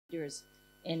leaders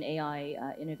in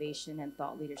AI innovation and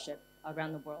thought leadership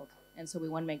around the world. And so we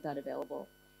want to make that available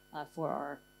for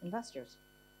our investors.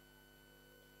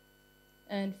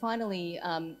 And finally,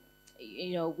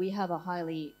 we have a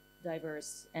highly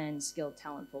diverse and skilled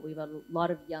talent pool. We have a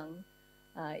lot of young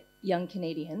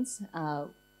Canadians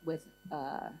with,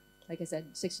 like I said,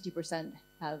 62%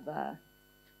 have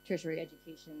tertiary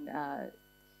education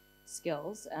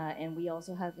skills, and we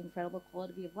also have incredible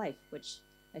quality of life, which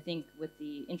I think with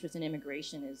the interest in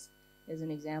immigration is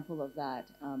an example of that.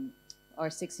 Our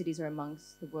 6 cities are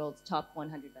amongst the world's top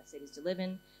 100 best cities to live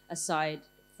in. Aside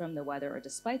from the weather, or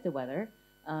despite the weather,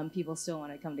 people still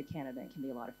want to come to Canada. It can be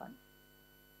a lot of fun.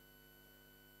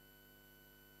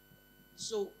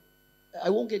 So I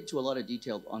won't get into a lot of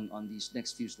detail on these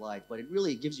next few slides, but it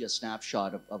really gives you a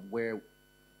snapshot of where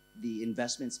the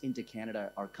investments into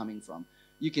Canada are coming from.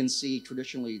 You can see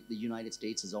traditionally the United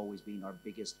States has always been our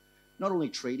biggest, not only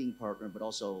trading partner, but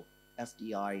also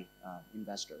FDI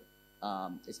investor.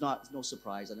 It's no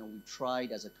surprise. I know we've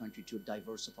tried as a country to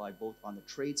diversify both on the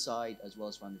trade side as well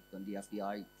as on the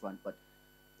FDI front, but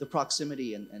the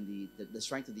proximity and the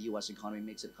strength of the U.S. economy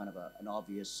makes it kind of an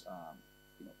obvious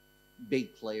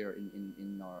big player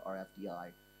in our FDI.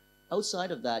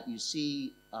 Outside of that, you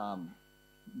see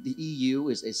the EU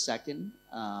is second,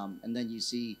 and then you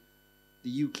see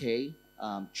the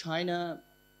UK. China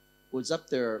was up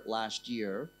there last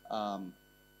year.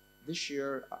 This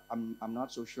year, I'm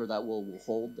not so sure that will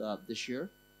hold this year.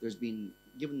 There's been,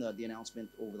 given the announcement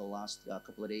over the last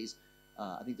couple of days,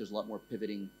 I think there's a lot more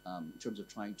pivoting in terms of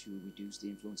trying to reduce the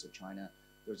influence of China.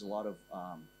 There's a lot of,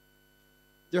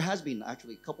 there has been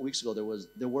actually a couple weeks ago,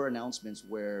 there were announcements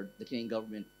where the Canadian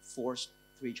government forced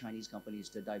 3 Chinese companies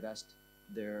to divest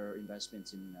their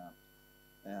investments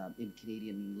in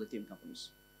Canadian lithium companies.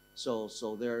 So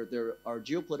there are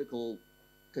geopolitical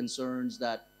concerns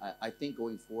that I think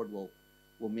going forward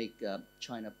will make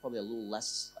China probably a little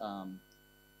less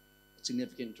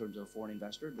significant in terms of a foreign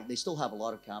investor. They still have a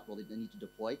lot of capital they need to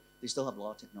deploy. They still have a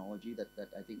lot of technology that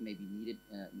I think may be needed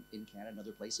in Canada and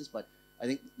other places. But I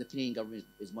think the Canadian government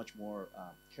is much more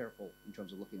careful in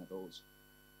terms of looking at those.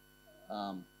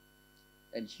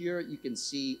 And here you can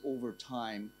see over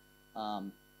time,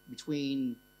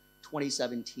 between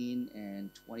 2017 and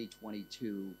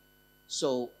 2022.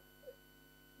 So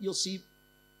you'll see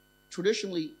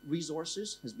traditionally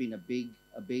resources has been a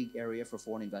big area for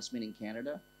foreign investment in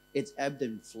Canada. It's ebbed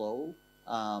and flow.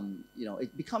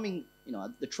 It's becoming,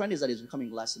 the trend is that it's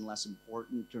becoming less and less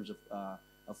important in terms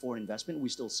of foreign investment. We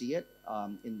still see it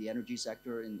in the energy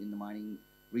sector, in the mining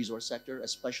resource sector,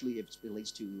 especially if it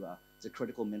relates to the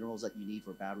critical minerals that you need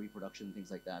for battery production and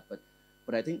things like that.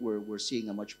 But I think we're seeing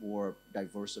a much more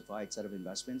diversified set of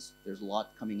investments. There's a lot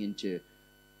coming into,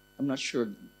 I'm not sure,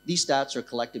 these stats are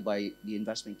collected by the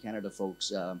Investment Canada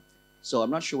folks. So I'm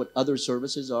not sure what other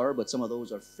services are, but some of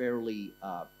those are fairly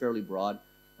broad.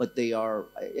 But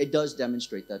it does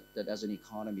demonstrate that as an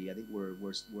economy, I think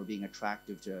we're being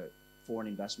attractive to foreign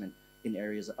investment in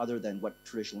areas other than what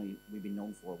traditionally we've been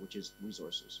known for, which is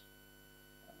resources.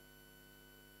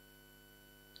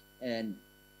 And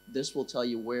this will tell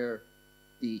you where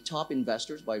the top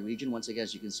investors by region, once again,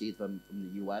 as you can see from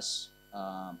the US,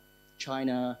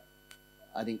 China,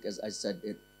 I think, as I said,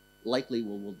 it likely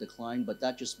will decline, but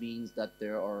that just means that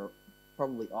there are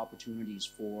probably opportunities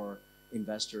for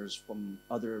investors from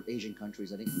other Asian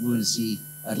countries. I think we're going to see,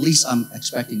 at least I'm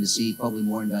expecting to see probably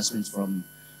more investments from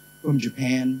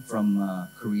Japan, from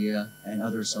Korea, and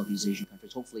other Southeast Asian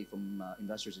countries, hopefully from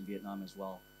investors in Vietnam as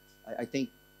well. I think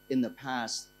in the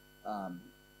past,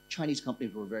 Chinese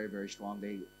companies were very, very strong.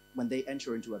 When they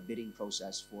enter into a bidding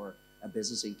process for a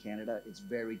business in Canada, it's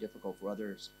very difficult for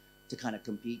others to kind of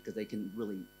compete because they can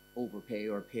really overpay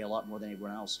or pay a lot more than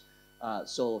everyone else.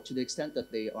 So to the extent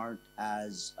that they aren't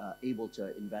as able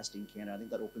to invest in Canada, I think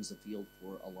that opens the field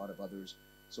for a lot of others.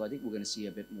 So I think we're going to see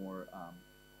a bit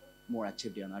more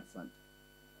activity on that front.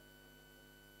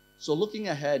 So looking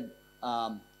ahead,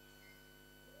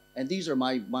 and these are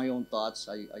my own thoughts.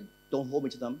 I don't hold me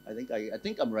to them. I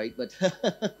think I'm right, but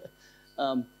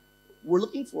we're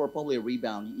looking for probably a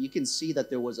rebound. You can see that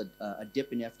there was a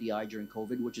dip in FDI during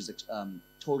COVID, which is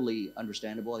totally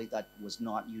understandable. I think that was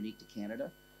not unique to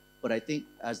Canada. But I think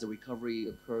as the recovery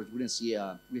occurs,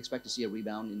 we expect to see a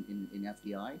rebound in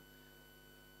FDI.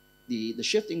 The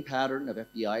shifting pattern of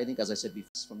FDI, I think, as I said before,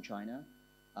 from China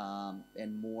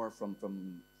and more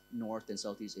from North and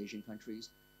Southeast Asian countries.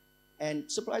 And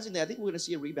surprisingly, I think we're going to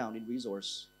see a rebound in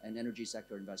resource and energy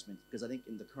sector investment, because I think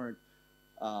in the current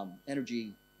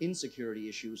energy insecurity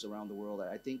issues around the world,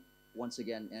 I think once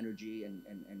again, energy and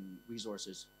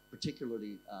resources,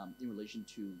 particularly in relation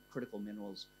to critical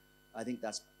minerals, I think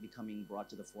that's becoming brought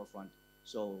to the forefront.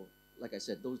 So, like I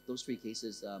said, those three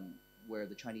cases where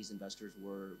the Chinese investors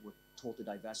were told to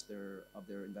divest of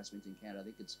their investment in Canada, I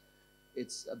think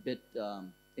it's a bit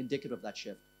indicative of that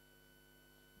shift.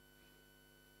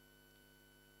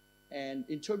 And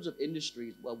in terms of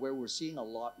industries, well, where we're seeing a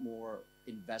lot more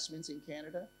investments in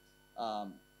Canada,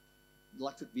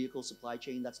 electric vehicle supply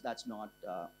chain, that's not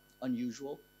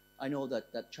unusual. I know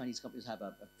that Chinese companies have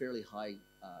a fairly high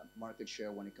market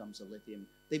share when it comes to lithium.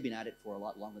 They've been at it for a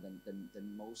lot longer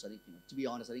than most. I think, to be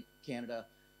honest, I think Canada,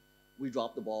 we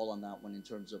dropped the ball on that one in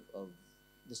terms of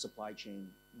the supply chain,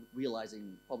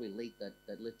 realizing probably late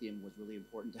that lithium was really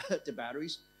important to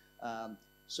batteries.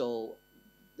 So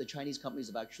the Chinese companies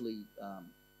have actually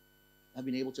have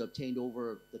been able to obtain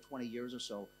over the 20 years or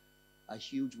so a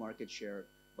huge market share,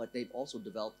 but they've also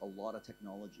developed a lot of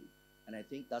technology. And I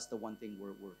think that's the one thing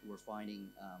we're finding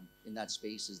in that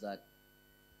space is that,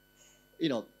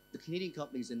 the Canadian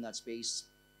companies in that space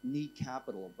need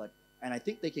capital, and I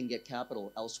think they can get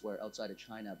capital elsewhere outside of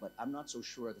China, but I'm not so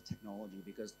sure of the technology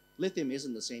because lithium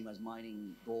isn't the same as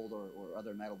mining gold or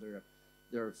other metal.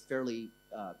 They're fairly,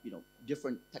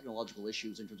 different technological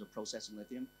issues in terms of processing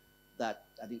lithium that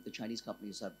I think the Chinese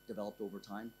companies have developed over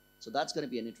time. So that's going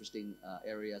to be an interesting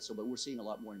area. But we're seeing a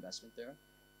lot more investment there.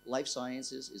 Life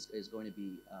sciences is going to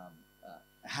be,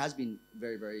 has been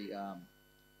very, very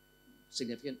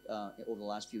significant over the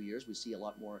last few years. We see a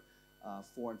lot more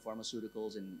foreign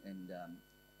pharmaceuticals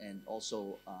and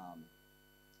also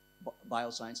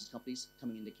biosciences companies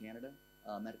coming into Canada.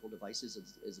 Medical devices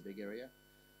is a big area.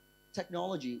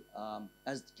 Technology,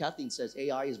 as Kathleen says,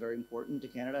 AI is very important to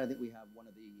Canada. I think we have one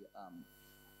of the,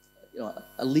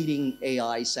 a leading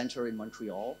AI center in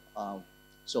Montreal.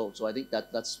 So I think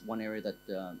that's one area that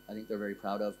I think they're very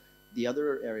proud of. The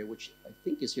other area, which I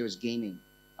think is here, is gaming.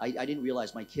 I didn't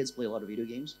realize my kids play a lot of video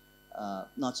games,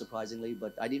 not surprisingly,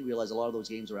 but I didn't realize a lot of those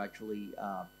games are actually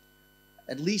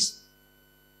at least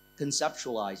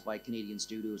conceptualized by Canadian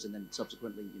studios and then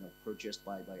subsequently, purchased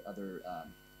by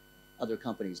other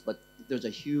companies. But there's a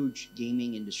huge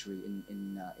gaming industry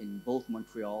in both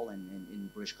Montreal and in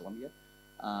British Columbia.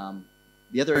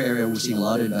 The other area we're seeing a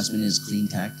lot of investment is clean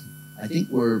tech. I think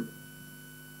we're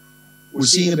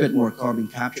seeing a bit more carbon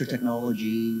capture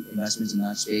technology investments in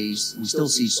that space. We still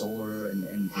see solar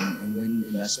and wind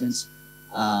investments.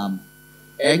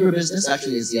 Agribusiness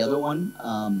actually is the other one,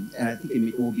 and I think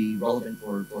it will be relevant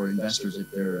for investors if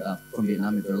they're from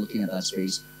Vietnam, if they're looking at that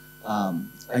space.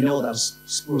 I know that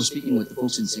we were speaking with the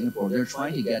folks in Singapore. They're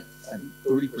trying to get, I think,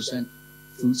 30%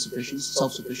 food sufficiency,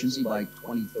 self-sufficiency by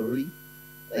 2030.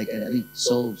 I think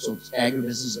so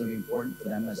agribusiness is going to be important for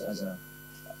them as a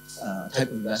type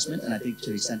of investment, and I think to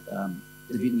the extent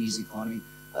the Vietnamese economy,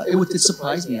 it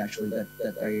surprised me actually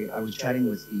that I was chatting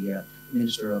with the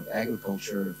Minister of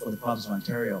Agriculture for the province of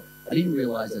Ontario. I didn't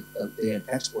realize that they had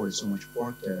exported so much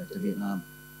pork to Vietnam.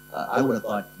 I would have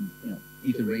thought,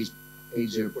 you could raise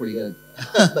pigs here pretty good,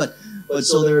 but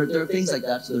so there are things like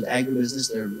that. So there's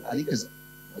agribusiness there. I think because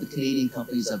the Canadian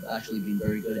companies have actually been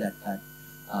very good at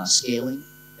scaling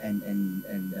and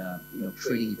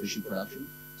creating efficient production.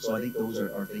 So I think those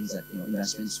are things that,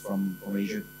 investments from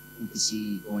Asia we can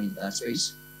see going into that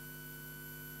space.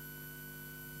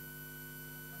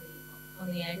 On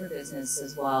the agribusiness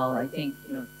as well, I think,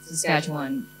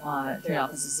 Saskatchewan third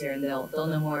office is here and they'll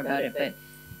know more about it, but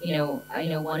I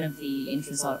know one of the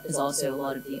interests is also a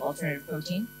lot of the alternative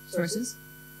protein sources,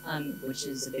 which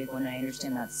is a big one. I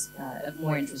understand that's of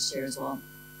more interest here as well.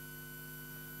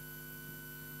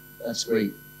 That's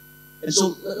great. And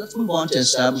so let's move on to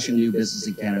establishing new business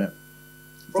in Canada.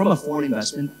 From a foreign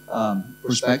investment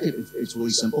perspective, it's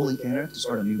really simple in Canada to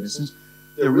start a new business.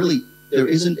 There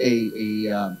isn't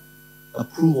a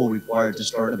approval required to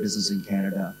start a business in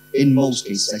Canada. In most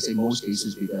cases, I say most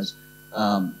cases because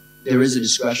there is a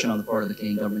discretion on the part of the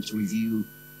Canadian government to review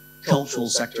cultural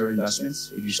sector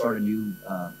investments. If you start a new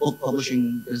book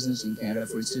publishing business in Canada,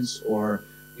 for instance, or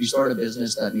you start a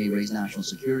business that may raise national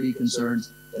security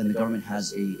concerns, then the government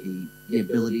has the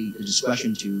ability, the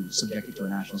discretion to subject it to a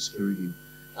national security review.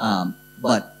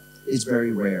 But it's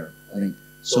very rare, I think.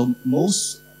 So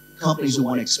most companies who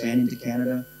want to expand into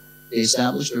Canada, they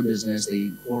establish their business, they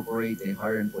incorporate, they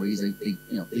hire employees, they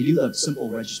do the simple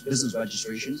business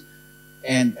registrations,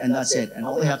 and that's it. And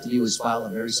all they have to do is file a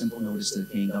very simple notice to the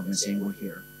Canadian government saying we're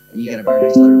here, and you get a very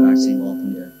nice letter back saying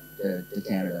welcome to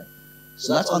Canada.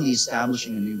 So that's on the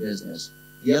establishing a new business.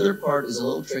 The other part is a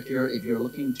little trickier if you're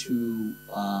looking to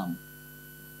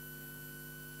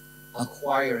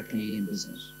acquire a Canadian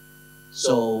business.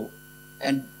 So,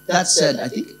 and that said, I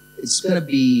think it's going to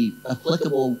be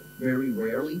applicable very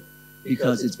rarely.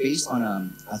 because it's based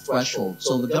on a threshold.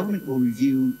 So the government will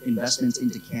review investments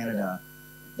into Canada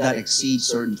that exceed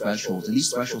certain thresholds, and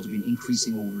these thresholds have been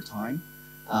increasing over time,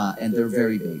 and they're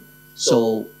very big.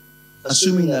 So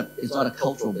assuming that it's not a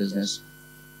cultural business,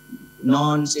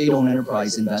 non-state-owned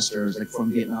enterprise investors, like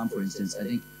from Vietnam, for instance, I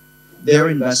think their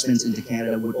investments into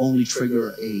Canada would only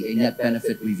trigger a net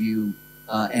benefit review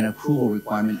and approval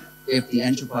requirement if the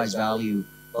enterprise value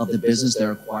of the business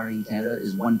they're acquiring in Canada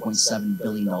is $1.7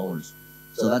 billion.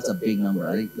 So that's a big number.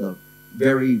 I think the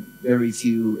very, very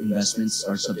few investments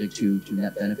are subject to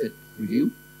net benefit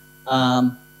review.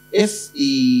 If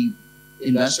the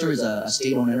investor is a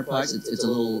state-owned enterprise,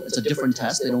 it's a different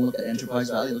test. They don't look at enterprise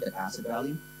value, they look at asset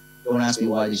value. Don't ask me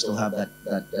why they still have that.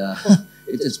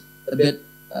 It's a bit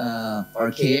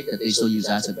archaic that they still use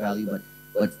asset value,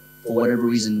 but for whatever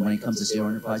reason, when it comes to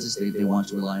state-owned enterprises, they want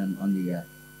to rely on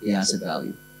the asset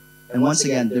value. And once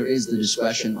again, there is the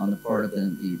discretion on the part of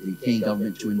the Canadian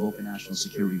government to invoke a national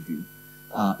security review,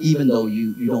 even though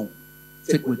you don't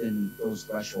fit within those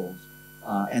thresholds.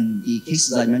 And the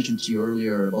cases I mentioned to you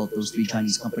earlier about those 3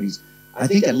 Chinese companies, I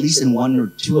think at least in 1 or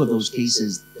 2 of those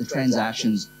cases, the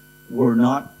transactions were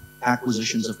not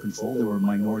acquisitions of control, they were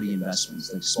minority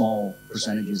investments, like small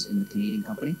percentages in the Canadian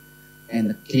company. And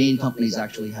the Canadian companies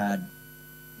actually had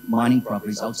mining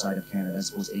properties outside of Canada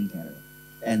as opposed to in Canada.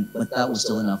 But that was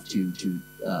still enough to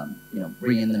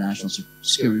bring in the national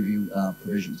security review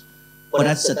provisions. But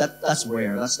that's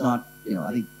rare. That's not,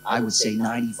 I think I would say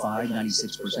 95,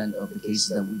 96% of the cases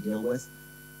that we deal with,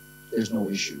 there's no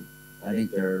issue. I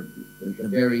think they're the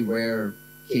very rare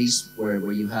case where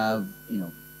you have,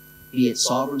 be it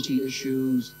sovereignty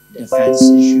issues, defense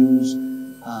issues,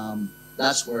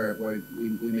 that's where we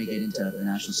may get into the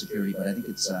national security. But I think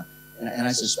it's, and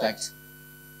I suspect,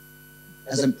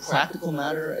 as a practical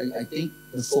matter, I think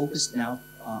the focus now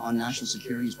on national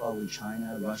security is probably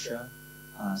China, Russia,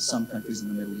 some countries in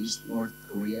the Middle East, North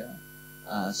Korea.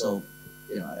 So,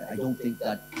 I don't think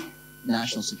that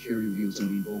national security review is going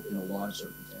to be invoked in a lot of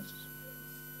circumstances.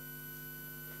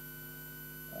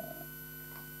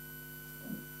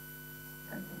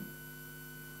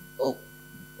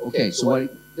 Okay, so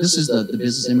this is the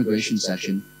business immigration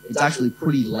section. It's actually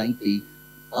pretty lengthy.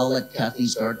 I'll let Kathleen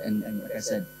start, and like I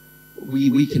said,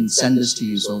 we can send this to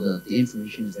you so the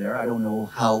information is there. I don't know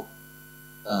how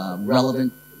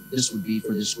relevant this would be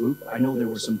for this group. I know there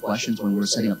were some questions when we were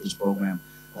setting up this program.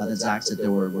 That Zach said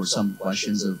there were some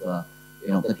questions of,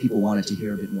 that people wanted to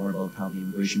hear a bit more about how the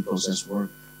immigration process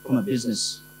worked from a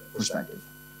business perspective.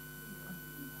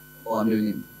 Oh, I'm doing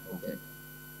it. Okay.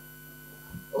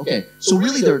 Okay, so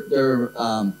really there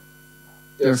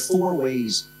are 4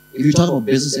 ways. If you're talking about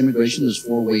business immigration, there's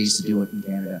 4 ways to do it in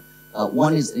Canada.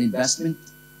 One is investment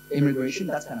immigration.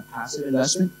 That's kind of passive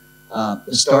investment.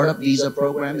 The startup visa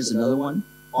program is another one.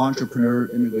 Entrepreneur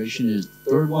immigration is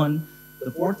the 3rd one.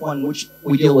 The 4th one, which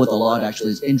we deal with a lot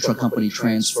actually, is intra-company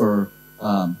transfer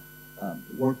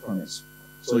work permits.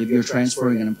 So if you're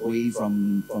transferring an employee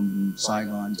from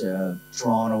Saigon to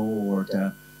Toronto or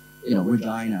to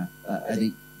Regina, I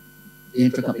think the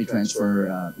intra-company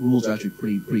transfer rules are actually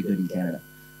pretty good in Canada.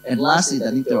 And lastly,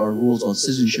 I think there are rules on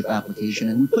citizenship application,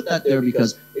 and we put that there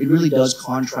because it really does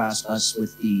contrast us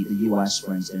with the U.S.,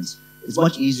 for instance. It's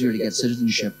much easier to get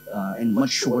citizenship and much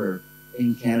shorter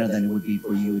in Canada than it would be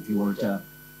for you if you were to,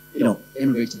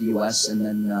 immigrate to the U.S. and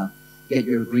then get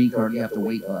your green card. You have to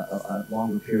wait a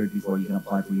longer period before you can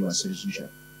apply for U.S.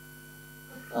 citizenship.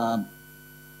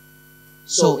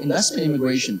 So investment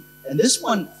immigration, and this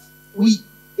one,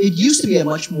 it used to be a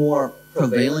much more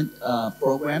prevalent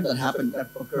program that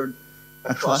occurred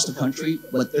across the country,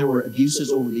 but there were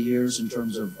abuses over the years in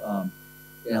terms of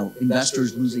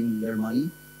investors losing their money.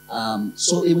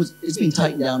 So it's been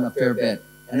tightened down a fair bit.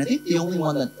 And I think the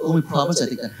only province I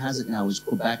think that has it now is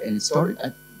Quebec, and it started,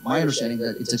 at my understanding,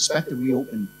 that it's expected to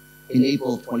reopen in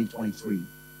April of 2023.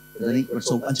 But I think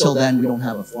so until then we don't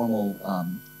have a formal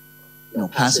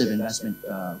passive investment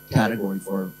category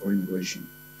for immigration.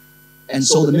 And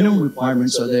so the minimum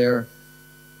requirements are there.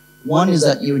 One is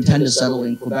that you intend to settle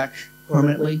in Quebec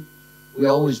permanently. We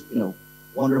always,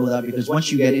 wonder about that because once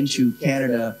you get into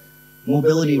Canada,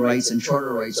 mobility rights and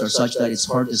charter rights are such that it's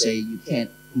hard to say you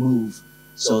can't move.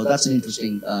 So that's an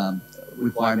interesting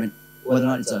requirement. Whether or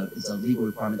not it's a legal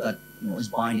requirement that is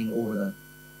binding over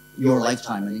your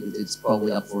lifetime, I think it's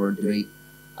probably up for debate.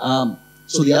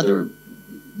 So the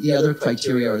other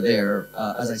criteria are there.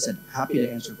 As I said, happy to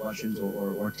answer questions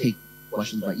or take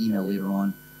questions by email later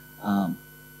on.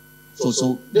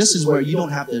 So this is where you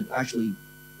don't have to actually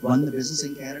run the business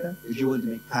in Canada if you're willing to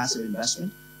make passive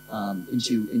investment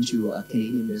into a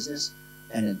Canadian business,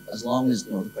 and as long as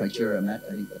the criteria are met,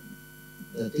 I think that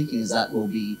the thinking is that will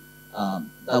be that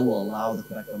will allow the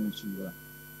Quebec government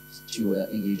to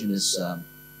engage in this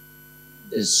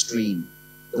stream.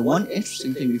 The one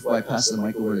interesting thing before I pass the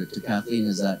mic over to Kathleen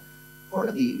is that part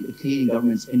of the Canadian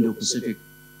government's Indo-Pacific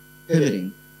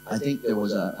pivoting, I think there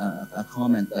was a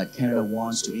comment that Canada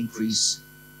wants to increase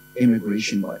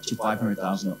immigration to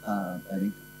 500,000, I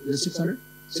think, is it 600?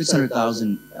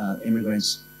 600,000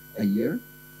 immigrants a year.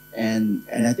 And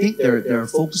I think they're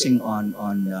focusing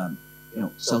on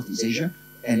Southeast Asia,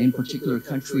 and in particular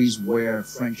countries where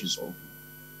French is spoken.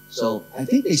 So I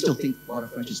think they still think a lot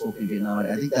of French is spoken in Vietnam.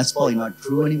 I think that's probably not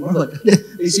true anymore, but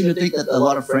they seem to think that a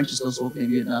lot of French is still spoken in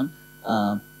Vietnam.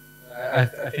 I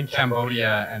think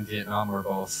Cambodia and Vietnam were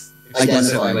both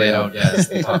explicitly laid out as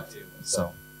the top two.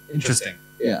 So interesting.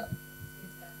 Yeah.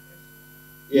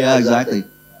 Yeah, exactly.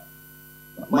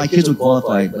 My kids would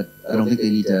qualify, but I don't think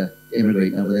they need to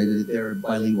immigrate now. They're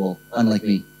bilingual, unlike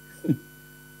me.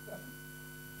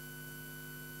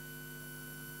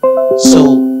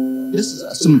 So this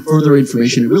is some further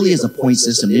information. It really is a point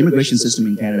system. The immigration system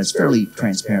in Canada is fairly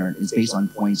transparent. It's based on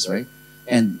points, right?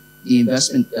 And the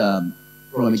investment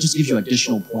program, it just gives you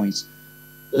additional points.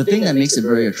 The thing that makes it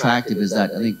very attractive is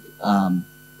that I think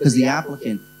because the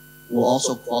applicant will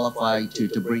also qualify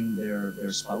to bring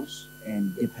their spouse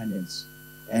and dependents.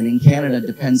 And in Canada,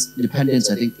 dependents,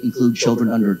 I think, include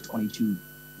children under 22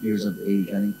 years of age,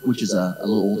 I think, which is a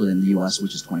little older than the US,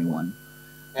 which is 21.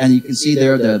 And you can see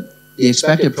there the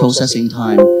expected processing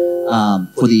time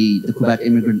for the Quebec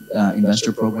Immigrant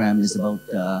Investor Program is about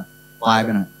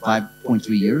 5.3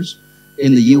 years.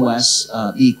 In the US,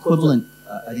 the equivalent,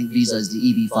 I think, visa is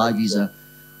the EB-5 visa.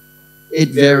 It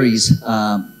varies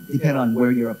depending on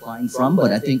where you're applying from,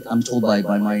 but I think I'm told by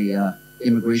my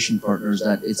immigration partners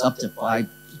that it's up to 5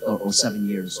 or 7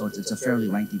 years, so it's a fairly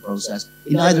lengthy process.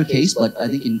 In either case, but I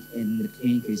think in the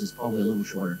Canadian case, it's probably a little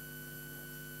shorter.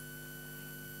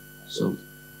 So,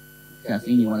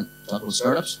 Kathleen, you want to talk about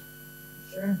startups?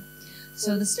 Sure.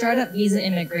 So the Startup Visa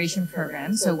Immigration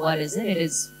Program, so what is it? It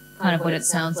is kind of what it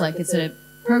sounds like. It's a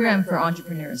program for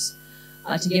entrepreneurs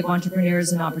to give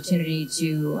entrepreneurs an opportunity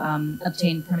to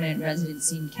obtain permanent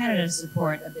residency in Canada to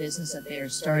support a business that they are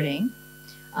starting.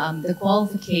 The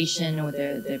qualification or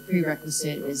the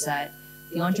prerequisite is that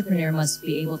the entrepreneur must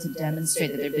be able to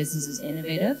demonstrate that their business is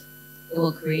innovative, it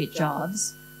will create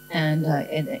jobs, and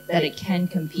that it can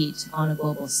compete on a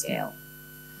global scale.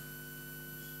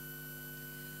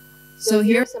 So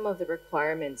here are some of the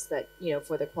requirements that,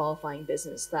 for the qualifying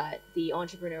business, that the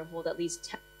entrepreneur hold at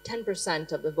least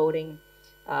 10% of the voting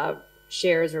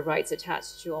shares or rights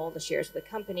attached to all the shares of the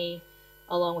company,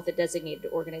 along with a designated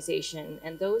organization.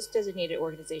 And those designated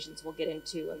organizations we'll get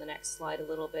into on the next slide a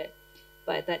little bit,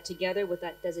 but that together with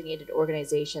that designated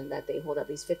organization that they hold at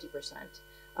least 50%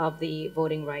 of the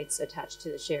voting rights attached to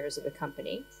the shares of the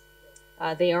company.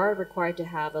 They are required to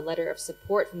have a letter of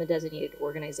support from the designated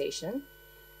organization.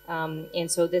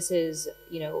 And so this is,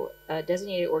 a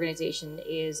designated organization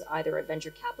is either a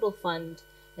venture capital fund,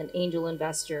 an angel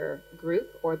investor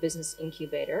group, or a business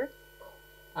incubator.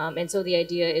 And so the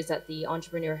idea is that the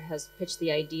entrepreneur has pitched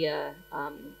the idea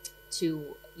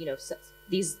to,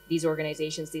 these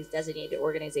organizations, these designated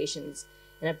organizations,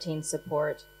 and obtain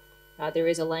support. There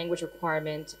is a language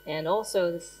requirement, and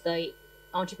also the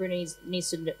entrepreneur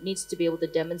needs to be able to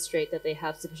demonstrate that they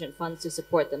have sufficient funds to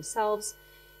support themselves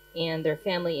and their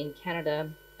family in Canada.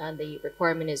 And the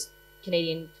requirement is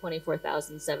Canadian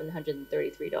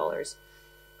 $24,733.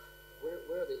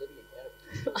 Where are they living in Canada?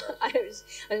 I was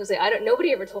gonna say,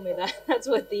 nobody ever told me that. That's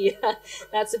what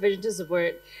that's sufficient to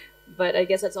support. But I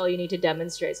guess that's all you need to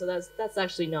demonstrate. So that's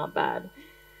actually not bad.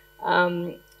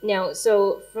 Now,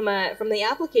 so from the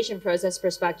application process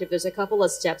perspective, there's a couple of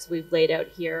steps we've laid out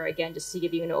here, again, just to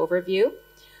give you an overview.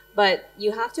 But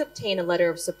you have to obtain a letter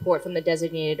of support from the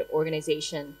designated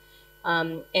organization.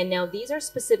 And now these are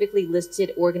specifically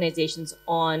listed organizations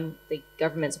on the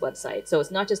government's website. So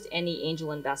it's not just any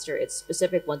angel investor, it's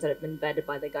specific ones that have been vetted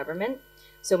by the government.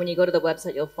 So when you go to the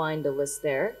website, you'll find the list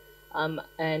there.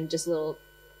 And just a little,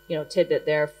 tidbit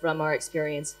there from our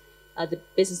experience. The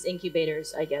business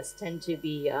incubators, I guess, tend to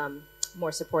be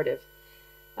more supportive.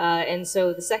 And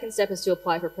so the second step is to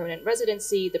apply for permanent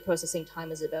residency. The processing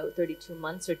time is about 32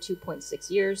 months or 2.6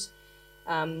 years.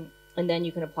 And then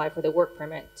you can apply for the work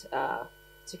permit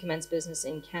to commence business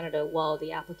in Canada while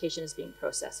the application is being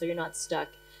processed. So you're not stuck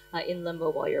in limbo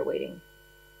while you're waiting.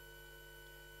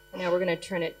 Now we're going to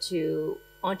turn it to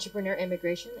entrepreneur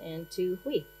immigration and to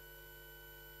Hui.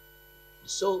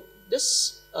 So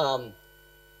this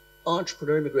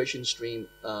entrepreneur immigration stream,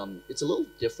 it's a little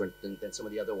different than some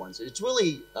of the other ones. It's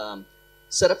really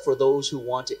set up for those who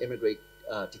want to immigrate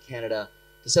to Canada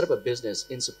to set up a business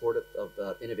in support of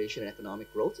innovation and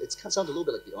economic growth. It sounds a little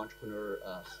bit like the entrepreneur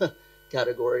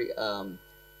category.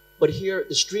 But here,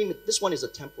 the stream, this one is a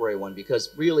temporary one because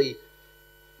really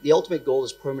the ultimate goal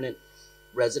is permanent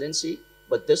residency,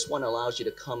 but this one allows you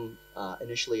to come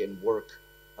initially and work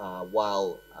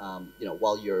while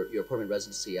your permanent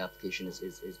residency application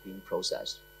is being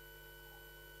processed.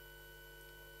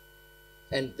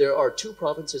 And there are 2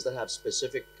 provinces that have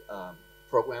specific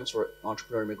programs for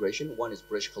entrepreneur immigration. One is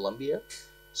British Columbia.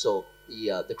 So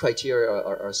the criteria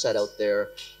are set out there.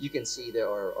 You can see there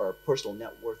are personal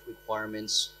net worth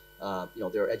requirements.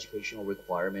 There are educational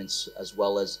requirements as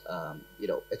well as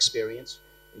experience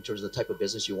in terms of the type of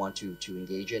business you want to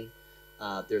engage in.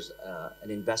 There's an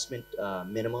investment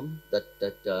minimum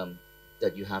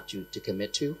that you have to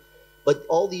commit to. But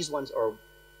all these ones are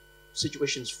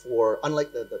situations for,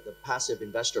 unlike the passive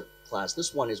investor class,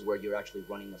 this one is where you're actually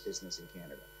running a business in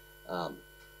Canada.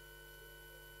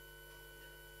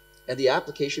 And the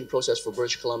application process for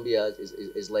British Columbia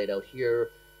is laid out here.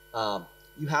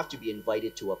 You have to be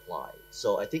invited to apply.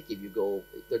 So I think if you go,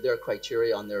 there are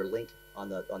criteria on their link on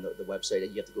the website,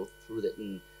 and you have to go through that.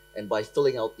 And by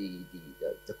filling out the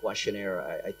questionnaire,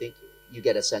 I think you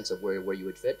get a sense of where you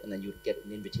would fit, and then you would get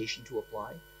an invitation to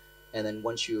apply. And then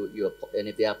once you apply, and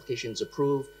if the application is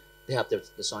approved, they have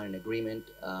to sign an agreement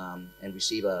and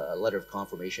receive a letter of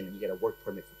confirmation, and you get a work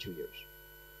permit for 2 years.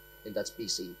 And that's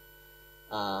BC.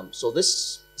 So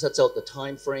this sets out the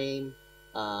time frame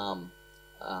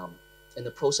and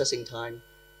the processing time.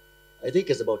 I think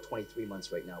is about 23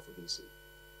 months right now for BC.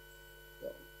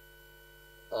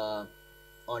 So,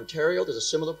 Ontario, there's a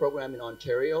similar program in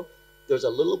Ontario. There's a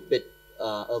little bit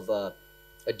of a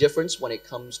difference when it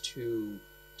comes to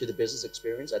the business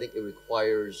experience. I think it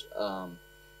requires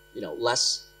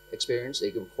less experience.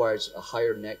 It requires a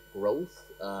higher net growth.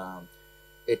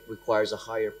 It requires a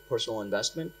higher personal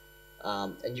investment.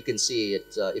 And you can see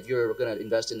it, if you're going to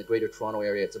invest in the Greater Toronto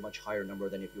area, it's a much higher number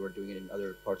than if you were doing it in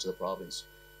other parts of the province.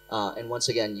 And once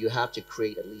again, you have to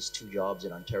create at least 2 jobs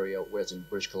in Ontario, whereas in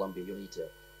British Columbia,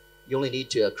 you only need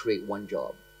to create 1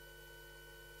 job.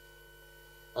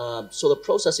 So the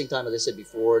processing time, as I said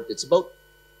before, it's about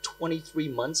 23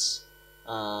 months,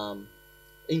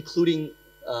 including,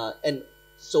 and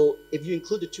so if you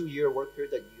include the 2-year work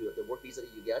period the work visa that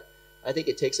you get, I think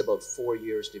it takes about 4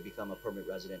 years to become a permanent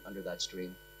resident under that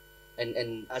stream.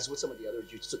 And as with some of the others,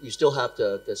 you still have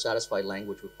to satisfy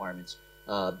language requirements,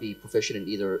 be proficient in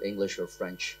either English or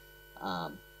French.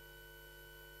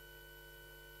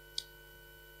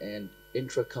 And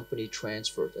intra-company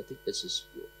transfers, I think this is.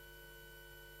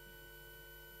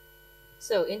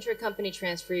 So intra-company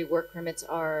transfer work permits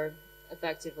are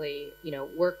effectively,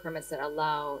 work permits that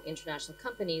allow international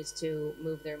companies to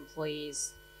move their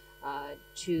employees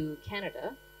to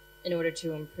Canada in order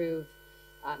to improve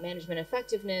management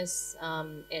effectiveness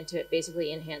and to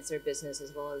basically enhance their business,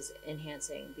 as well as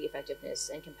enhancing the effectiveness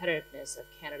and competitiveness of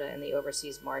Canada in the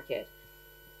overseas market.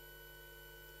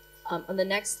 On the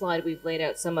next slide, we've laid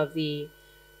out some of the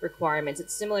requirements.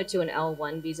 It's similar to an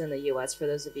L1 visa in the US, for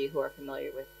those of you who are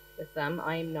familiar with them.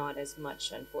 I'm not as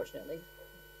much, unfortunately.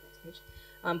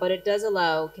 But it does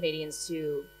allow Canadians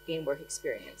to gain work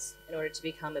experience in order to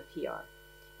become a PR,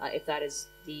 if that is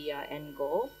the end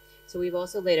goal. So we've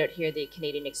also laid out here the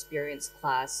Canadian experience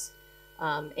class,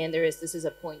 and this is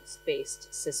a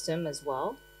points-based system as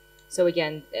well. So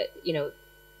again,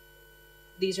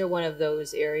 these are one of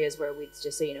those areas where we'd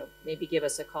just say, maybe give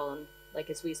us a call. And like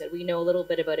as we said, we know a little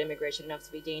bit about immigration, enough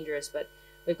to be dangerous, but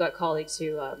we've got colleagues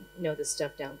who know this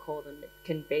stuff down cold and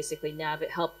can basically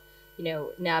help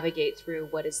navigate through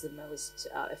what is the most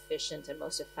efficient and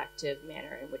most effective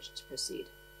manner in which to proceed.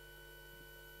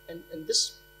 And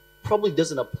this probably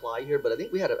doesn't apply here, but I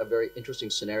think we had a very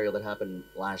interesting scenario that happened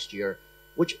last year,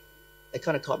 which it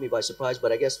kind of caught me by surprise.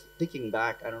 But I guess thinking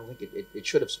back, I don't think it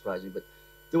should have surprised me. But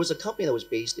there was a company that was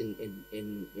based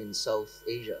in South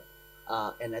Asia,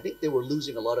 and I think they were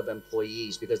losing a lot of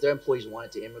employees because their employees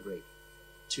wanted to immigrate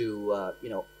to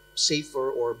safer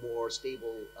or more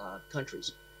stable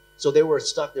countries. So they were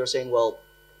stuck. They were saying, well,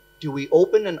 do we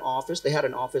open an office? They had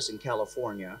an office in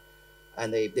California.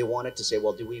 And they wanted to say,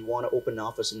 well, do we want to open an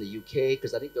office in the UK?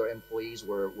 Because I think their employees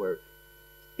were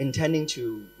intending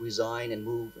to resign and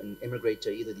move and immigrate to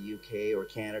either the UK or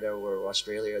Canada or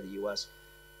Australia or the US.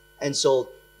 And so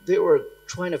they were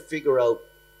trying to figure out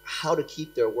how to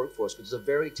keep their workforce, because they're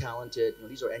very talented,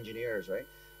 these are engineers, right?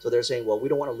 So they're saying, well, we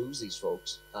don't want to lose these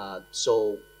folks.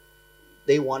 So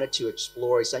they wanted to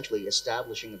explore essentially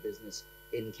establishing a business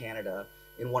in Canada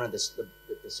in one of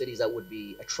the cities that would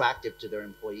be attractive to their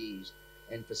employees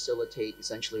and facilitate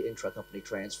essentially intra-company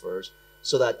transfers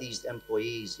so that these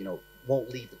employees, won't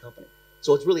leave the company.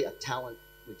 So it's really a talent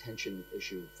retention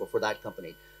issue for that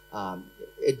company.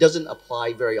 It doesn't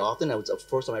apply very often. It's the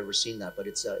first time I've ever seen that, but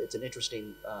it's an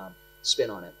interesting spin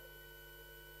on it.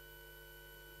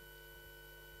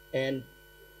 And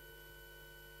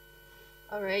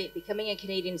all right, becoming a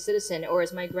Canadian citizen, or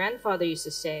as my grandfather used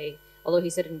to say, although he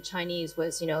said it in Chinese,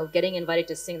 was, getting invited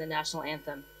to sing the national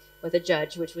anthem with a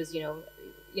judge, which was,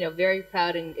 very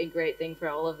proud and great thing for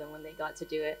all of them when they got to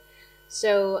do it.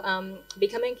 So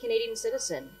becoming a Canadian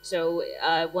citizen. So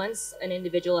once an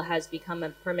individual has become a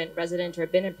permanent resident or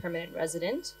been a permanent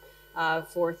resident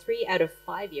for 3 out of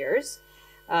 5 years,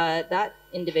 that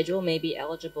individual may be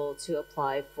eligible to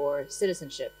apply for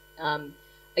citizenship.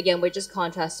 Again, we're just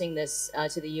contrasting this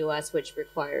to the US, which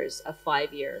requires a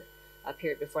 5-year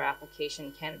period before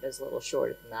application. Canada is a little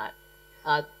shorter than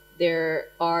that. There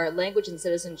are language and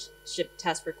citizenship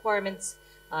test requirements,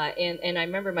 and I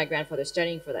remember my grandfather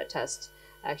studying for that test,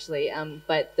 actually,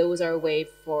 but those are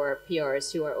waived for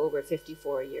PRs who are over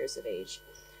 54 years of age,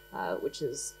 which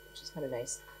is kind of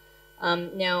nice.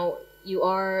 Now,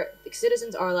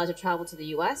 citizens are allowed to travel to the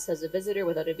US as a visitor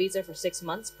without a visa for 6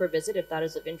 months per visit, if that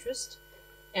is of interest.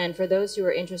 And for those who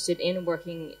are interested in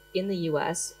working in the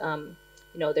US,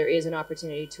 there is an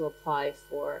opportunity to apply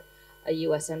for a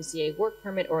USMCA work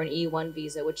permit or an E1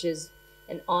 visa, which is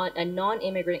a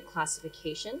non-immigrant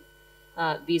classification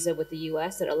visa with the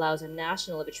US that allows a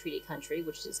national of a treaty country,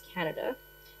 which is Canada,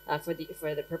 for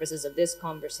the purposes of this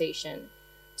conversation,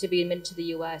 to be admitted to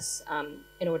the US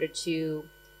in order to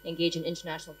engage in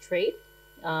international trade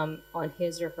on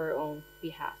his or her own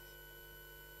behalf.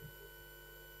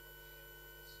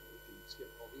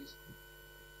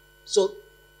 So,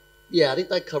 yeah, I think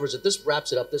that covers it. This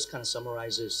wraps it up. This kind of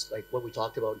summarizes like what we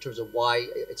talked about in terms of why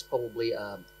it's probably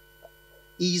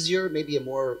easier, maybe a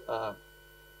more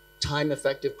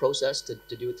time-effective process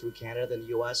to do it through Canada than the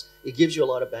U.S. It gives you a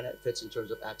lot of benefits in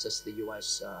terms of access to the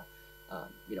U.S.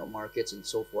 Markets and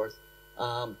so forth.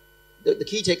 The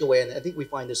key takeaway, and I think we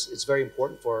find this is very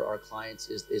important for our clients,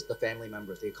 is the family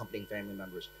members, the accompanying family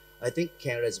members. I think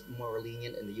Canada is more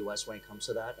lenient in the U.S. when it comes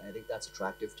to that, and I think that's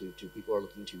attractive to people who are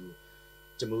looking to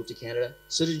move to Canada.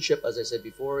 Citizenship, as I said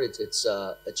before, it's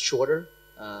shorter.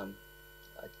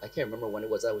 I can't remember when it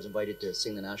was I was invited to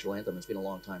sing the national anthem. It's been a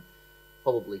long time,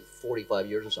 probably 45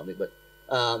 years or something. But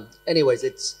anyways,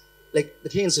 it's like the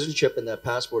Canadian citizenship and the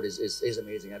passport is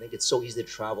amazing. I think it's so easy to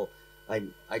travel.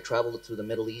 I traveled through the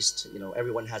Middle East.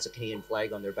 Everyone has a Canadian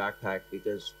flag on their backpack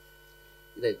because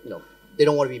they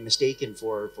don't want to be mistaken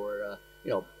for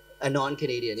a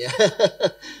non-Canadian. Yeah.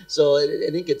 So I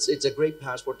think it's a great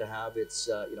passport to have. It's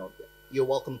you're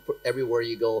welcome everywhere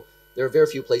you go. There are very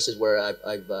few places where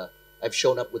I've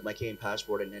shown up with my Canadian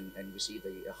passport and received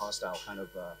a hostile kind of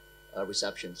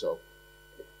reception. So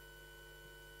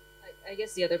I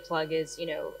guess the other plug is,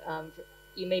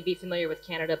 you may be familiar with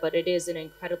Canada, but it is an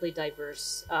incredibly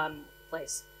diverse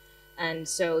place. And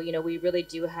so, we really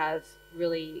do have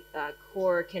really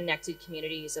core connected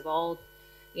communities of all,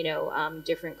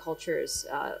 different cultures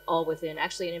all within.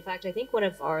 Actually, and in fact, I think one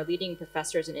of our leading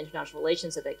professors in international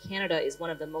relations said that Canada is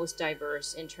one of the most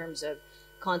diverse in terms of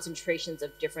concentrations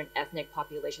of different ethnic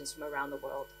populations from around the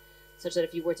world, such that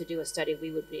if you were to do a study, we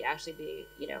would actually be,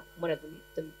 one of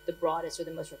the broadest or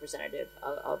the most representative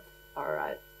of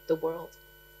our the world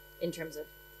in terms of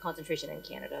concentration in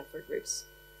Canada for groups.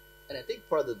 And I think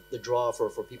part of the draw for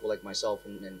people like myself,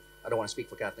 and I don't want to speak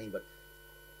for Kathleen, but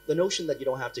the notion that you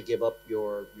don't have to give up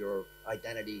your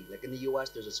identity. Like in the U.S.,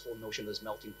 there's this whole notion of this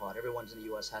melting pot. Everyone's in the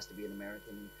U.S. has to be an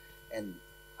American, and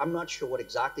I'm not sure what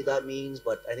exactly that means,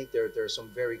 but I think there are some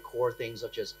very core things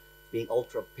such as being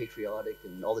ultra patriotic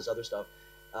and all this other stuff.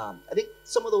 I think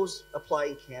some of those apply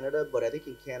in Canada, but I think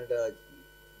in Canada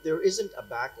there isn't a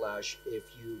backlash if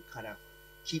you kind of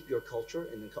keep your culture,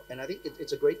 and I think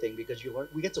it's a great thing because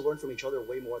we get to learn from each other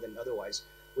way more than otherwise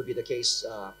would be the case.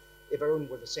 If everyone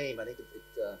were the same, I think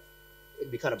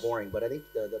it'd be kind of boring. But I think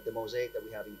the mosaic that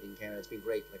we have in Canada, it's been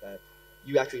great. Like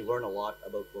you actually learn a lot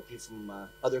about people from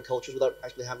other cultures without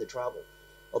actually having to travel.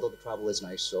 Although the travel is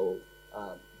nice, so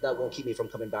that won't keep me from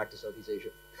coming back to Southeast Asia.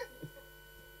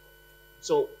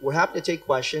 So we're happy to take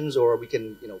questions, or we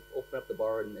can open up the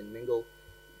bar and mingle.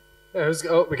 Yeah,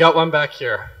 we got one back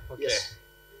here. Okay. Yes.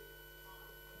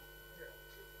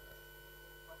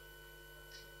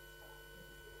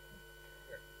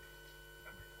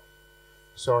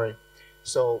 Sorry.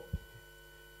 So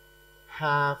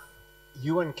have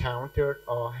you encountered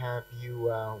or have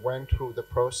you went through the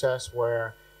process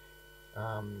where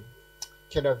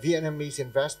can a Vietnamese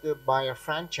investor buy a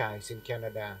franchise in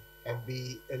Canada and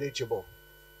be eligible?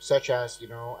 Such as,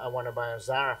 I want to buy a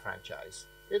Zara franchise.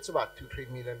 it's about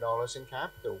 $2-3 million in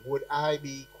capital. Would I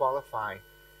be qualified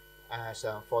as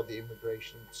for the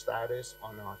immigration status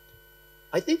or not?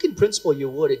 I think in principle you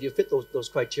would if you fit those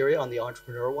criteria on the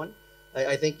entrepreneur one.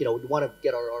 I think we want to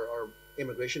get our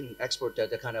immigration expert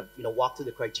to kind of walk through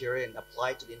the criteria and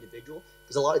apply it to the individual,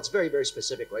 because it's very, very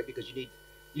specific, right? Because you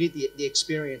need the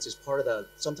experience as part of the,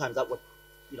 sometimes that what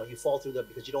you fall through that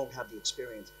because you don't have the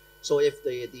experience. So if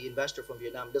the investor from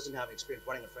Vietnam doesn't have experience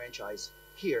running a franchise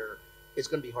here, it's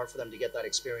going to be hard for them to get that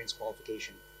experience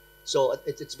qualification. So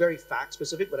it's very fact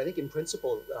specific, but I think in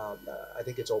principle, I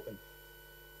think it's open.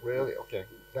 Really? Okay.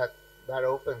 That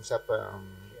opens up a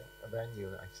venue,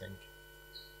 I think.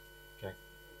 Okay.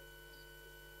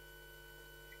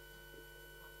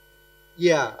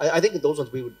 Yeah, I think that those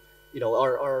ones we would,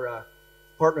 our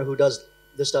partner who does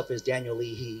this stuff is Daniel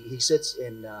Lee. He sits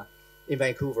in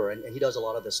Vancouver and he does a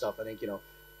lot of this stuff. I think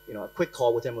a quick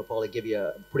call with him will probably give you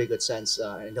a pretty good sense,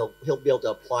 and he'll be able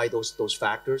to apply those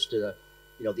factors to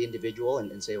the individual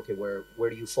and say, okay, where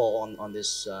do you fall on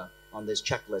this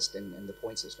checklist and the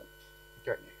point system.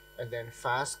 Okay. And then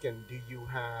Fasken, do you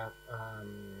have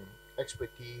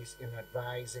expertise in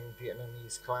advising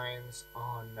Vietnamese clients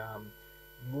on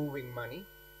moving money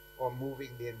or moving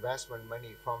the investment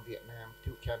money from Vietnam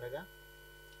to Canada?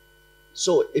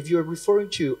 So if you're referring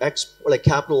to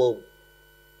capital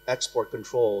export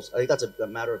controls, I think that's a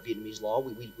matter of Vietnamese law.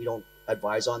 We don't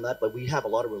advise on that, but we have a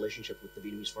lot of relationship with the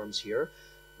Vietnamese firms here.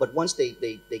 But once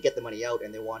they get the money out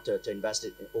and they want to invest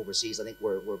it overseas, I think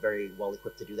we're very well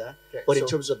equipped to do that. Okay, but in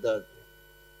terms of the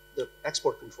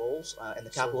export controls and the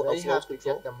capital outflows, they have to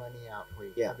control, get the money out.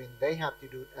 Yeah. I mean, they have to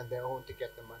do it and their own to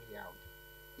get the money out.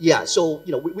 Yeah, so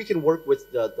we can work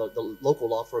with the local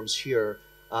law firms here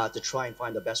to try and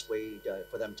find the best way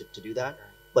for them to do that. Okay.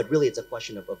 But really, it's a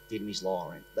question of Vietnamese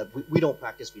law, right? That we don't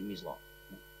practice Vietnamese law.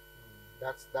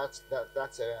 That's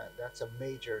a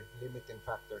major limiting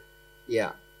factor.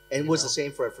 Yeah, and it was the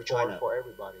same for China. For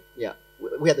everybody. Yeah,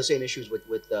 we had the same issues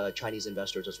with Chinese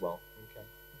investors as well. Okay,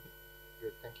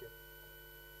 good, thank you.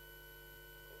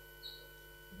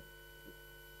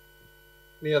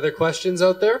 Any other questions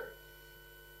out there?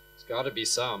 There's got to be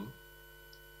some.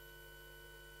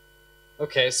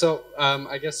 Okay, so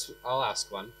I guess I'll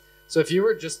ask one. So if you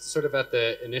were just sort of at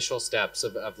the initial steps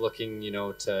of looking,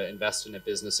 to invest in a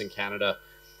business in Canada,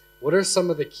 what are some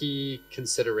of the key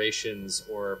considerations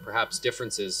or perhaps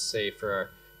differences, say, for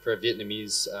a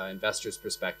Vietnamese investor's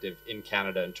perspective in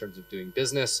Canada in terms of doing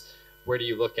business? Where do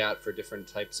you look at for different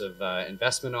types of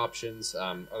investment options?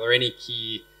 Are there any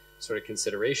key sort of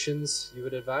considerations you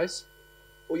would advise?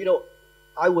 Well,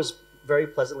 I was very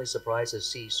pleasantly surprised to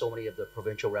see so many of the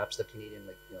provincial reps, the Canadian,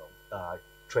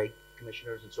 trade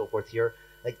commissioners and so forth here.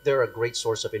 They're a great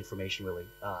source of information, really.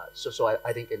 So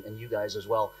I think, and you guys as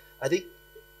well, I think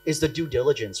is the due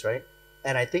diligence, right?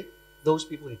 And I think those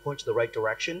people can point you the right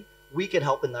direction. We can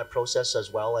help in that process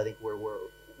as well. I think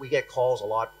we get calls a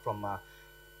lot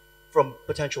from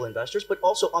potential investors, but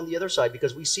also on the other side,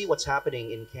 because we see what's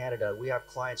happening in Canada. We have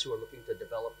clients who are looking to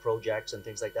develop projects and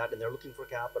things like that, and they're looking for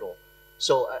capital.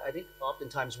 So I think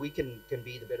oftentimes we can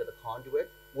be the bit of the conduit.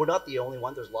 We're not the only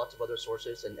one. There's lots of other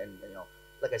sources, and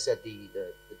like I said, the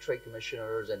trade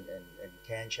commissioners and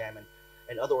CAN-CHAM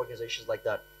and other organizations like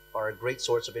that are a great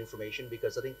source of information,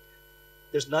 because I think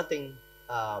there's nothing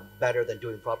better than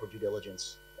doing proper due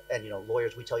diligence. And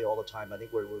lawyers, we tell you all the time, I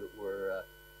think we're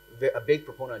a big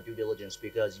proponent of due diligence,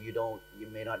 because you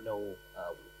may not know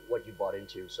what you bought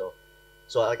into. So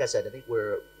like I said, I think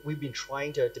we've been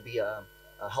trying to be a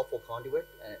helpful conduit,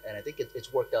 and I think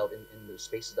it's worked out in the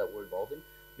spaces that we're involved in,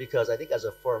 because I think as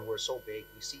a firm we're so big,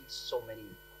 we see so many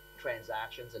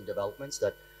transactions and developments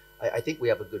that I think we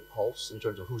have a good pulse in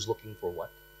terms of who's looking for what.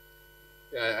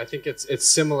 Yeah, I think it's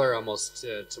similar almost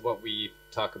to what we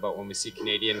talk about when we see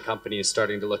Canadian companies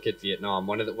starting to look at Vietnam.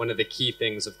 One of the key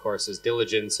things, of course, is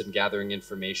diligence and gathering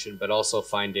information, but also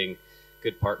finding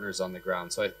good partners on the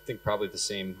ground. So I think probably the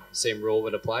same rule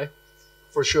would apply.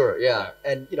 For sure, yeah.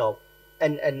 And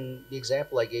and the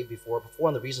example I gave before,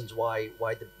 one of the reasons why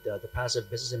the passive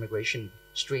business immigration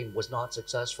stream was not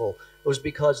successful, it was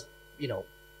because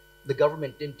the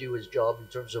government didn't do its job in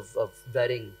terms of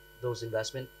vetting those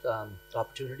investment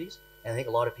opportunities, and I think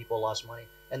a lot of people lost money,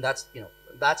 and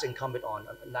that's incumbent on,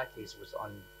 in that case, was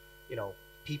on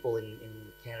people in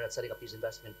Canada setting up these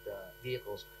investment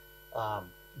vehicles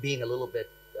being a little bit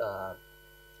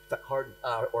hard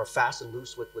or fast and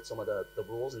loose with some of the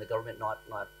rules, and the government not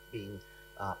being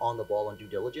on the ball on due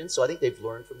diligence. So I think they've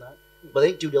learned from that. But I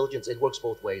think due diligence, it works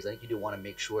both ways. I think you do want to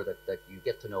make sure that you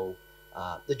get to know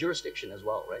the jurisdiction as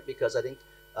well, right? Because I think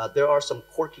there are some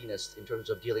quirkiness in terms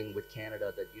of dealing with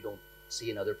Canada that you don't see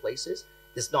in other places.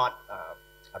 It's not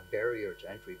a barrier to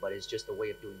entry, but it's just a way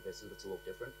of doing business that's a little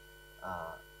different.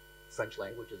 French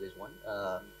language is one.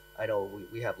 I know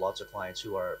we have lots of clients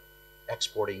who are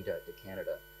exporting to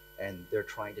Canada, and they're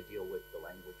trying to deal with the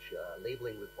language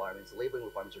labeling requirements. The labeling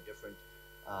requirements are different.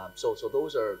 So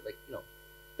those are, like,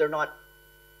 they're not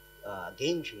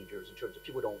game changers in terms of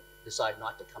people don't decide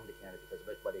not to come to Canada because of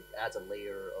it, but it adds a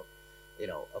layer of,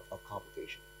 of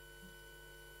complication.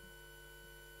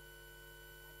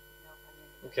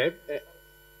 Okay.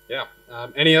 Yeah.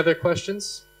 Any other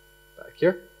questions back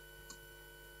here?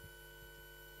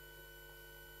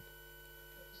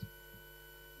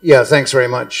 Yeah, thanks very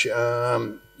much.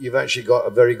 You've actually got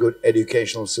a very good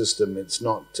educational system. It's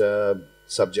not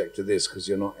subject to this because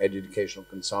you're not educational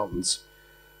consultants.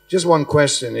 Just one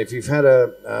question. If you've had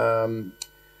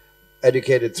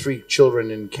educated 3 children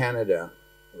in Canada,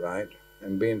 right,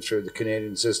 and been through the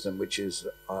Canadian system, which is,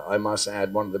 I must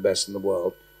add, one of the best in the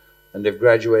world, and they've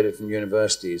graduated from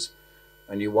universities,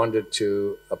 and you wanted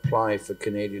to apply for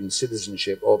Canadian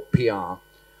citizenship or PR,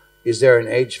 is there an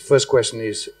age? First question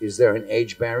is there an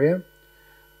age barrier?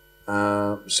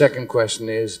 Second question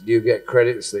is, do you get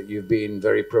credits that you've been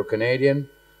very pro-Canadian?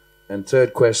 And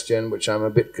third question, which I'm a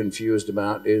bit confused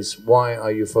about, is why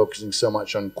are you focusing so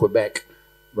much on Quebec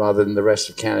rather than the rest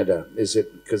of Canada? Is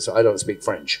it because I don't speak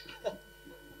French?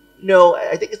 No,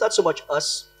 I think it's not so much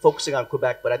us focusing on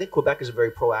Quebec, but I think Quebec is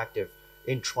very proactive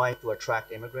in trying to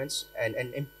attract immigrants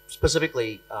and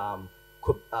specifically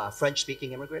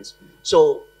French-speaking immigrants.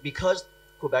 So because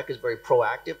Quebec is very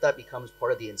proactive, that becomes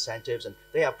part of the incentives, and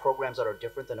they have programs that are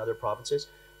different than other provinces.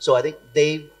 So I think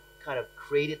they've kind of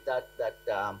created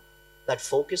that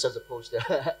focus as opposed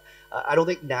to, I don't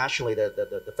think nationally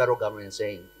the federal government is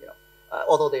saying,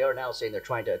 although they are now saying they're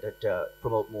trying to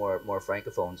promote more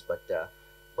francophones,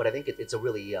 but I think it's a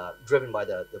really driven by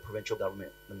the provincial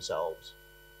government themselves.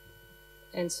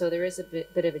 And so there is a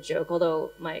bit of a joke,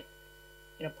 although my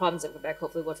province of Quebec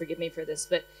hopefully will forgive me for this,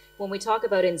 but when we talk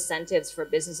about incentives for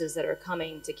businesses that are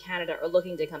coming to Canada or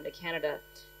looking to come to Canada,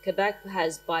 Quebec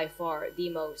has by far the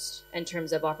most in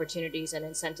terms of opportunities and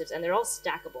incentives, and they're all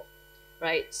stackable,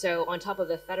 right? So on top of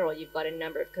the federal, you've got a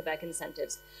number of Quebec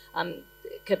incentives.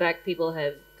 Quebec people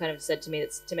have kind of said to me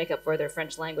it's to make up for their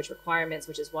French language requirements,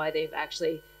 which is why they've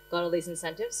actually got all these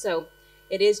incentives. So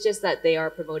it is just that they are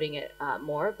promoting it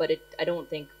more, but I don't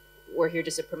think we're here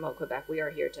just to promote Quebec. We are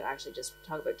here to actually just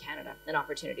talk about Canada and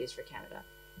opportunities for Canada.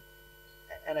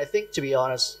 And I think, to be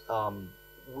honest,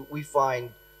 we find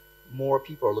more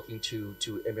people are looking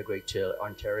to immigrate to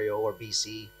Ontario or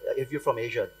BC. If you're from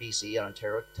Asia, BC and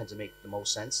Ontario tend to make the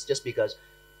most sense, just because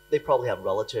they probably have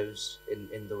relatives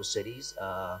in those cities.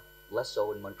 Less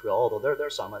so in Montreal, although there are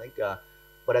some, I think.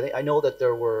 But I know that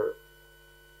there were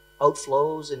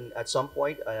outflows, and at some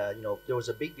point, there was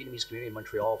a big Vietnamese community in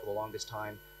Montreal for the longest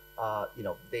time.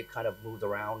 They've kind of moved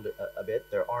around a bit.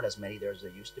 There aren't as many there as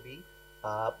there used to be.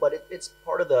 But it's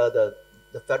part of the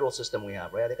federal system we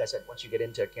have, right? I think I said once you get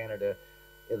into Canada,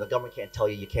 the government can't tell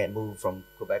you can't move from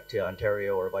Quebec to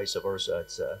Ontario or vice versa.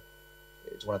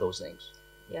 It's one of those things.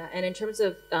 Yeah, and in terms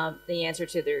of the answer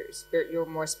to your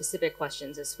more specific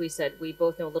questions, as we said, we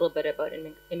both know a little bit about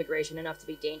immigration, enough to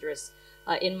be dangerous.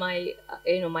 In my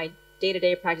my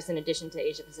day-to-day practice, in addition to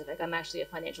Asia Pacific, I'm actually a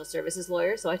financial services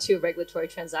lawyer, so I do regulatory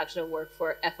transactional work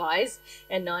for FIs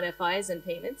and non-FIs and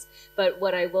payments. But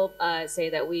what I will say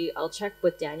that I'll check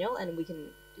with Daniel, and we can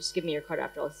just give me your card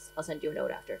after. I'll send you a note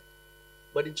after.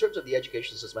 But in terms of the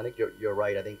education system, I think you're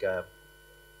right. I think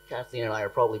Kathleen and I are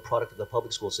probably product of the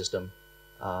public school system.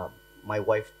 My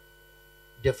wife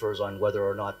differs on whether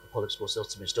or not the public school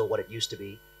system is still what it used to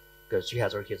be, because she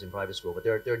has our kids in private school, but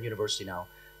they're in university now.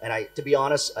 And to be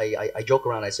honest, I joke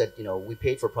around. I said, we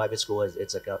paid for private school as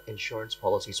it's like an insurance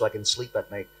policy, so I can sleep at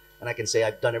night and I can say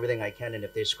I've done everything I can, and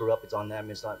if they screw up, it's on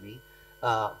them, it's not me.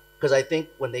 Because I think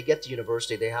when they get to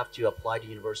university, they have to apply to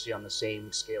university on the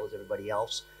same scale as everybody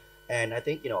else. And I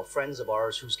think friends of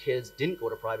ours whose kids didn't go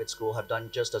to private school have done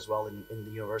just as well in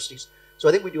the universities. So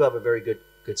I think we do have a very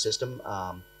good system.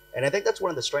 And I think that's one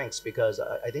of the strengths, because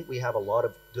I think we have a lot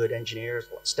of good engineers.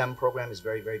 STEM program is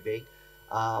very, very big.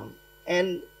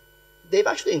 And they've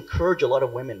actually encouraged a lot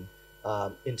of women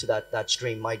into that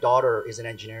stream. My daughter is in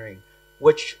engineering,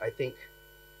 which I think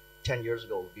 10 years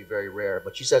ago would be very rare.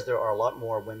 But she says there are a lot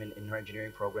more women in her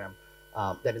engineering program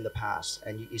than in the past.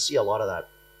 And you see a lot of that.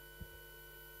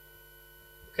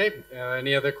 Okay,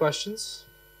 any other questions?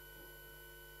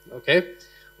 Okay.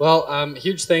 Well,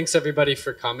 huge thanks everybody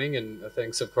for coming, and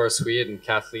thanks of course Hui and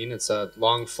Kathleen. It's a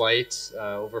long flight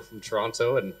over from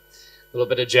Toronto, and a little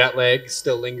bit of jet lag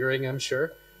still lingering, I'm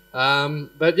sure.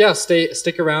 But yeah,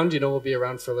 stick around. We'll be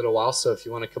around for a little while, so if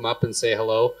you want to come up and say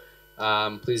hello,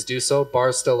 please do so.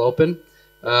 Bar's still open.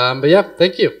 But yeah,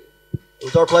 thank you. It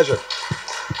was our pleasure.